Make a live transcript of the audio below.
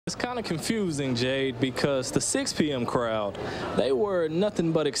It's kind of confusing, Jade, because the 6 p.m. crowd, they were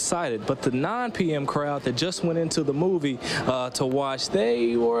nothing but excited. But the 9 p.m. crowd that just went into the movie to watch,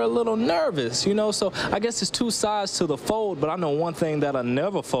 they were a little nervous, you know? So I guess it's two sides to the fold, but I know one thing that'll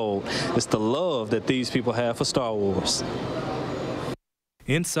never fold is the love that these people have for Star Wars.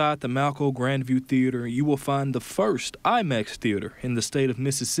 Inside the Malco Grandview Theater, you will find the first IMAX theater in the state of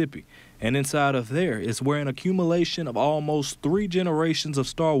Mississippi. And inside of there is where an accumulation of almost 3 generations of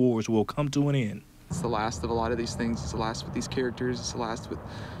Star Wars will come to an end. It's the last of a lot of these things. It's the last with these characters. It's the last with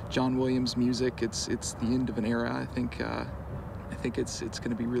John Williams' music. It's the end of an era. I think it's going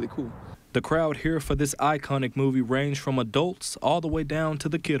to be really cool. The crowd here for this iconic movie ranged from adults all the way down to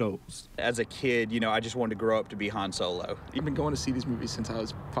the kiddos. As a kid, you know, I just wanted to grow up to be Han Solo. I've been going to see these movies since I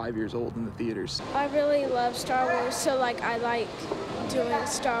was 5 years old in the theaters. I really love Star Wars, so I like doing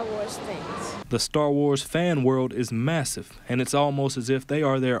Star Wars things. The Star Wars fan world is massive, and it's almost as if they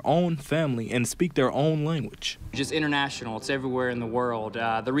are their own family and speak their own language. Just international, it's everywhere in the world.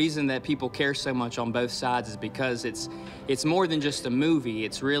 The reason that people care so much on both sides is because it's more than just a movie.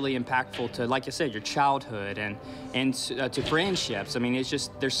 It's really impactful to, like I said, your childhood and to friendships. I mean, it's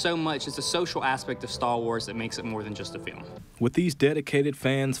just, there's so much, it's a social aspect of Star Wars that makes it more than just a film. With these dedicated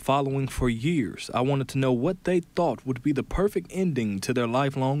fans following for years, I wanted to know what they thought would be the perfect ending to their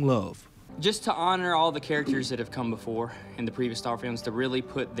lifelong love. Just to honor all the characters that have come before in the previous Star Wars films, to really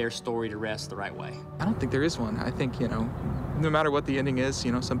put their story to rest the right way. I don't think there is one. I think, you know, no matter what the ending is,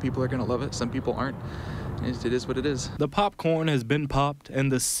 you know, some people are going to love it, some people aren't. It is what it is. The popcorn has been popped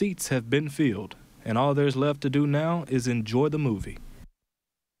and the seats have been filled, and all there's left to do now is enjoy the movie.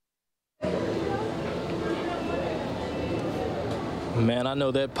 Man, I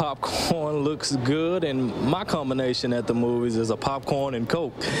know that popcorn looks good, and my combination at the movies is a popcorn and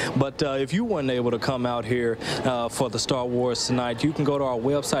Coke. But if you weren't able to come out here for the Star Wars tonight, you can go to our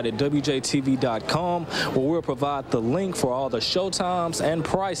website at wjtv.com, where we'll provide the link for all the showtimes and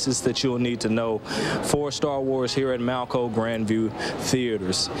prices that you'll need to know for Star Wars here at Malco Grandview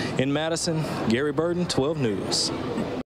Theaters. In Madison, Gary Burton, 12 News.